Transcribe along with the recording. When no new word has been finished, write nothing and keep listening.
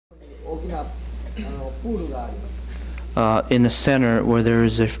In the center, where there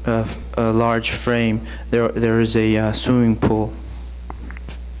is a large frame, there is a swimming pool.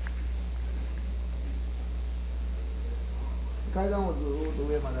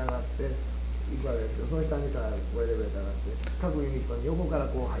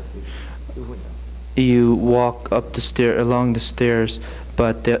 You walk up along the stairs,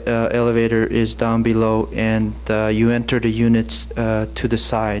 but the elevator is down below, and you enter the units to the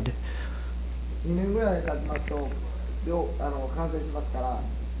side.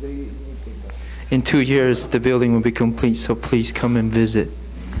 In 2 years, the building will be complete, so please come and visit.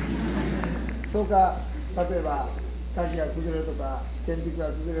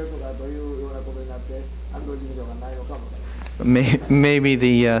 Maybe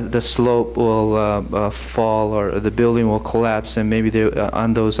the slope will fall, or the building will collapse, and maybe the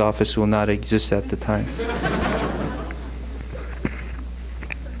Ando's office will not exist at the time.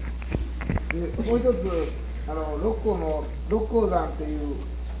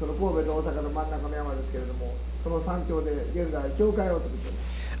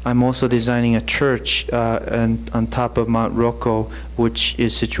 I'm also designing a church on top of Mount Rokko, which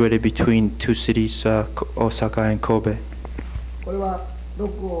is situated between two cities, Osaka and Kobe.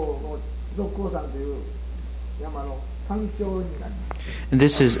 And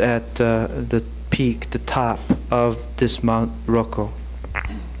this is at the peak, the top of this Mount Rokko.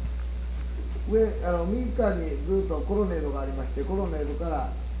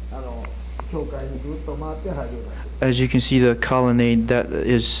 As you can see, the colonnade, that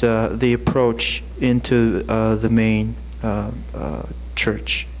is the approach into the main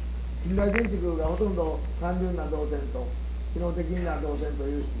church.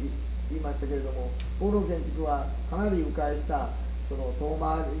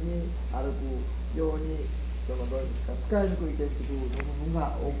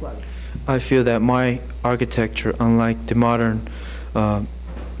 I feel that my architecture, unlike the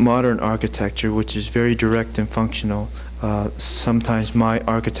modern architecture, which is very direct and functional, sometimes my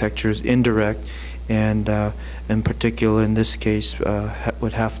architecture is indirect, and in particular in this case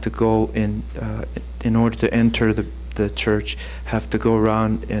would have to go in order to enter the church, have to go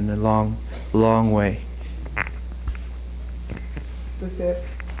around in a long way.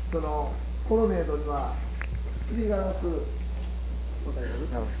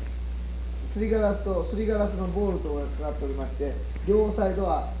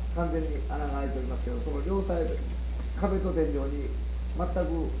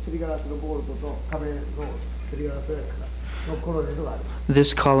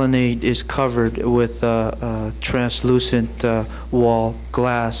 This colonnade is covered with translucent wall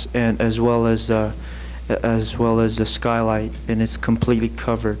glass, and as well as the skylight, and it's completely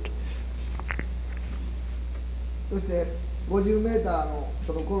covered.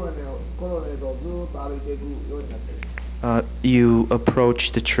 You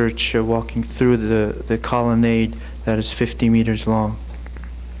approach the church walking through the colonnade that is 50 meters long.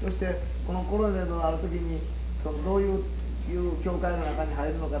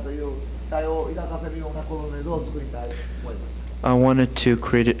 I wanted to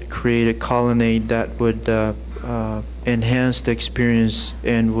create a colonnade that would enhance the experience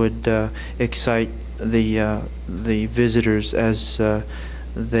and would excite the visitors as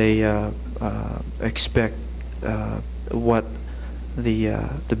they expect what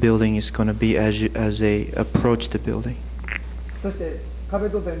the building is going to be as they approach the building.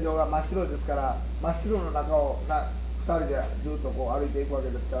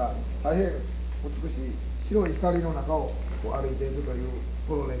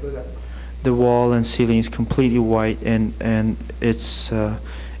 The wall and ceiling is completely white, and it's a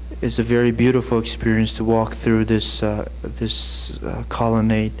very beautiful experience to walk through this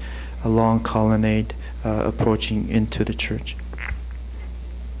colonnade, a long colonnade approaching into the church.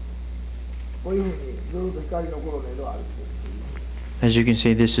 As you can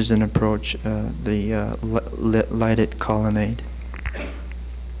see, this is an approach, the lighted colonnade.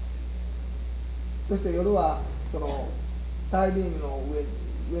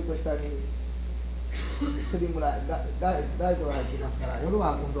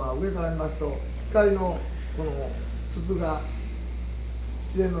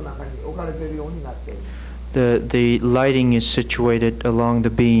 The lighting is situated along the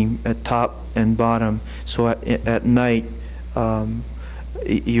beam at top and bottom, so at night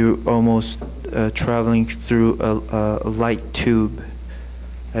you're almost traveling through a light tube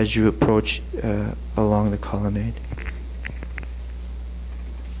as you approach along the colonnade.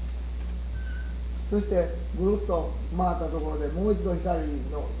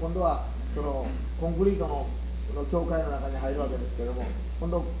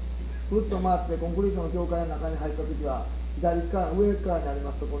 ぐるっと回ってコンクリートの境界の中に入ったときは、左側、上側にあり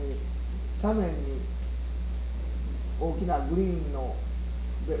ますところに、斜面に大きなグリーンの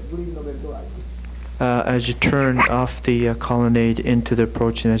ベルトがあります。As you turn off the colonnade into the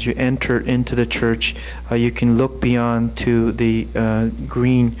approach, and as you enter into the church, you can look beyond to the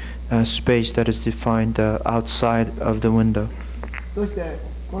green space that is defined outside of the window. そして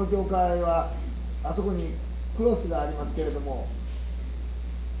この教会はあそこにクロスがありますけれども、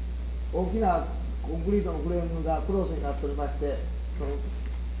大きなコンクリートのフレームがクロスになっておりまして、その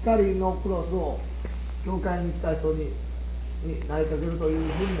光のクロスを教会に来た人に投げかけるとい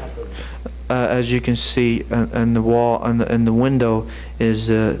うふうになっております。As you can see, on the wall, and the window is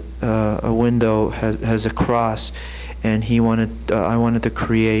a window has a cross, and I wanted to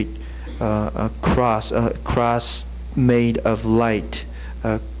create a cross made of light,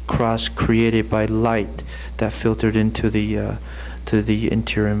 a cross created by light that filtered into the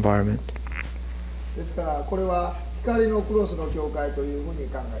interior environment. ですからこれは光のクロスの教会というふうに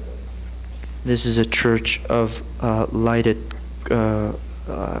考えております。This is a church of lighted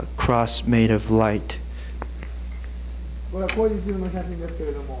cross made of light. これは工事中の写真ですけ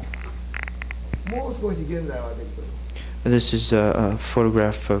れども、もう少し現在はできております。This is a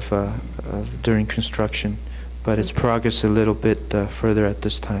photograph of during construction, but it's progress a little bit further at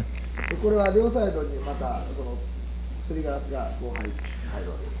this time. これは両サイドにまたそのすりガラスがこう入る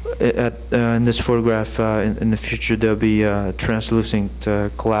わけです。In this photograph, in the future, there'll be translucent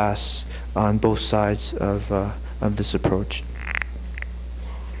glass on both sides of this approach.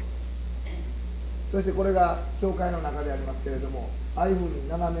 そしてこれが教会の中でありますけれども、ああいうふうに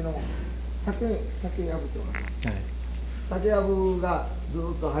斜めの竹やぶと言われます。竹やぶがずっ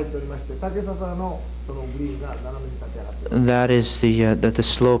と入っておりまして、竹笹のそのグリーンが斜めに立ち上がっています。That is the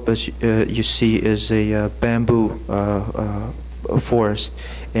slope, as you see, is a bamboo forest,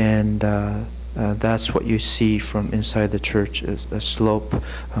 and that's what you see from inside the church, is a slope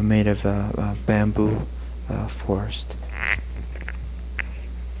made of bamboo forest.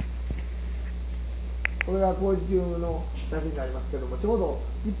 これが工事中の写真になりますけれども、ちょうど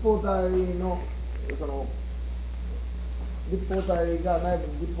立方体のその立方体が内部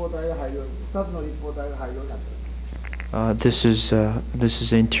に立方体が入るように、2つの立方体が入るようになっています。This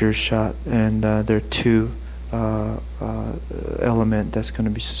is an interior shot, and there are two element that's going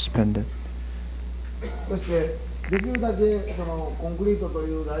to be suspended. そしてできるだけそのコンクリートと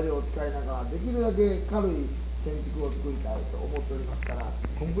いう材料を使いながらできるだけ軽い建築を作りたいと思っておりますから、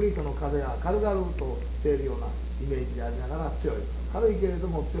コンクリートの壁が軽々としているようなイメージでありながら強い、軽いけれど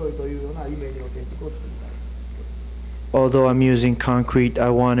も強いというようなイメージの建築を作りたい。Although I'm using concrete, I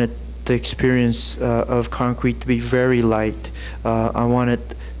wanted the experience of concrete to be very light. I wanted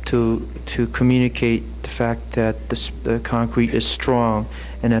to communicate the fact that the concrete is strong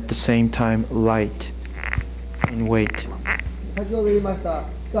and at the same time light in weight. 先ほど言いました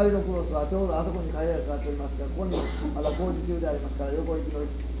光のクロスはちょうどあそこに影がかかっておりますが、ここにまだ工事中でありますから横行き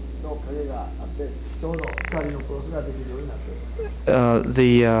の影があってちょうど光のクロスができるようになっております。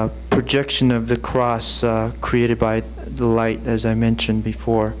The projection of the cross created by the light, as I mentioned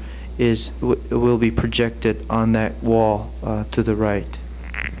before, will be projected on that wall to the right.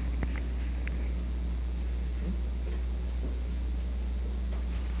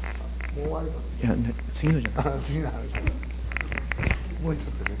 もう終わります。いや、ね、次のじゃない。次の話。もう一つ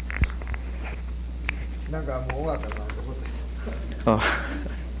ね。なんかもう終わったなと思って。Oh,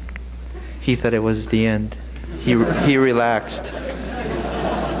 he thought it was the end. He relaxed.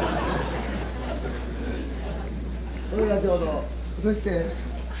 これがちょうど、そして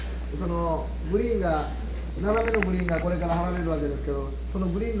そのグリーンが斜めのグリーンがこれから張られるわけですけど、その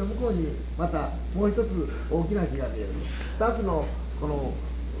グリーンの向こうにまたもう一つ大きな木が見える。2つのこの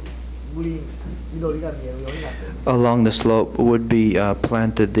グリーン緑が見えるようになっている。Along the slope would be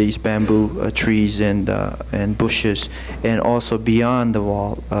planted these bamboo trees and bushes, and also beyond the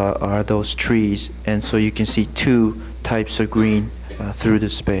wall are those trees, and so you can see two types of green through the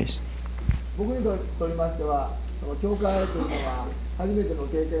space. 僕にとりましては、その教会というのは初めての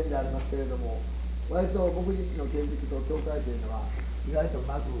経験でありますけれども、割と僕自身の建築と教会というのは意外とう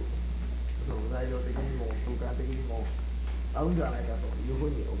まくその材料的にも空間的にも合うんではないかというふう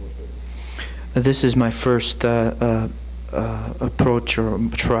に思っています。This is my first approach or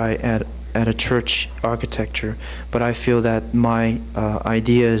try at a church architecture, but I feel that my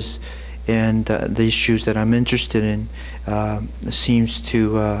ideas and the issues that I'm interested in seems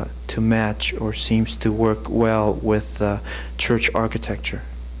to match or seems to work well with church architecture.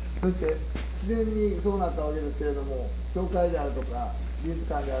 そして自然にそうなったわけですけれども、教会であるとか美術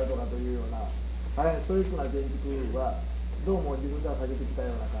館であるとかというような大変ストイックな建築はどうも自分では下げてきたよ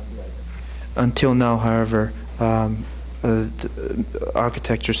うな感じがいたします。 Until now, however,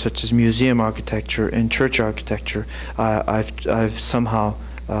 architecture such as museum architecture and church architecture, I've somehow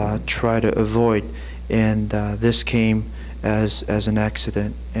tried to avoid, and this came as an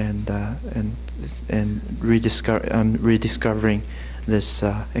accident, and rediscovering this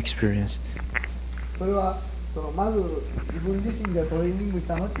experience. それはまず自分自身でトレーニングし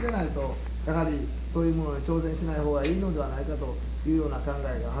た後でないと、やはりそういうものに挑戦しない方がいいのではないかというような考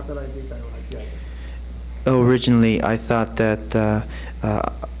えが働いていたような気がします。 Originally, I thought that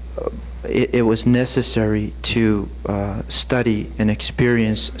it was necessary to study and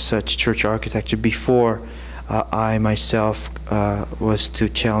experience such church architecture before I myself was to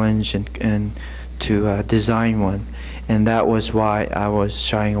challenge and to design one, and that was why I was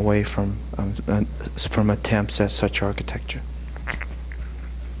shying away from attempts at such architecture.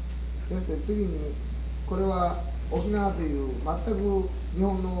 そして次にこれは沖縄という全く日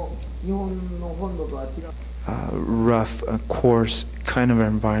本の本土とは違う。 Rough, coarse kind of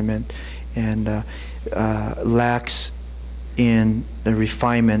environment, and lacks in the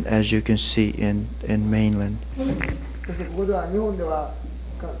refinement as you can see in mainland. そしてここでは日本では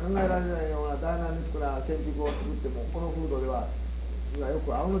考えられないようなダイナミックな建築を作ってもこの風土ではよ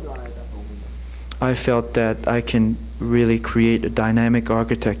く合うのではないかと思います。 I felt that I can really create a dynamic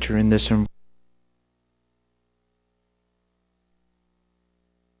architecture in this environment.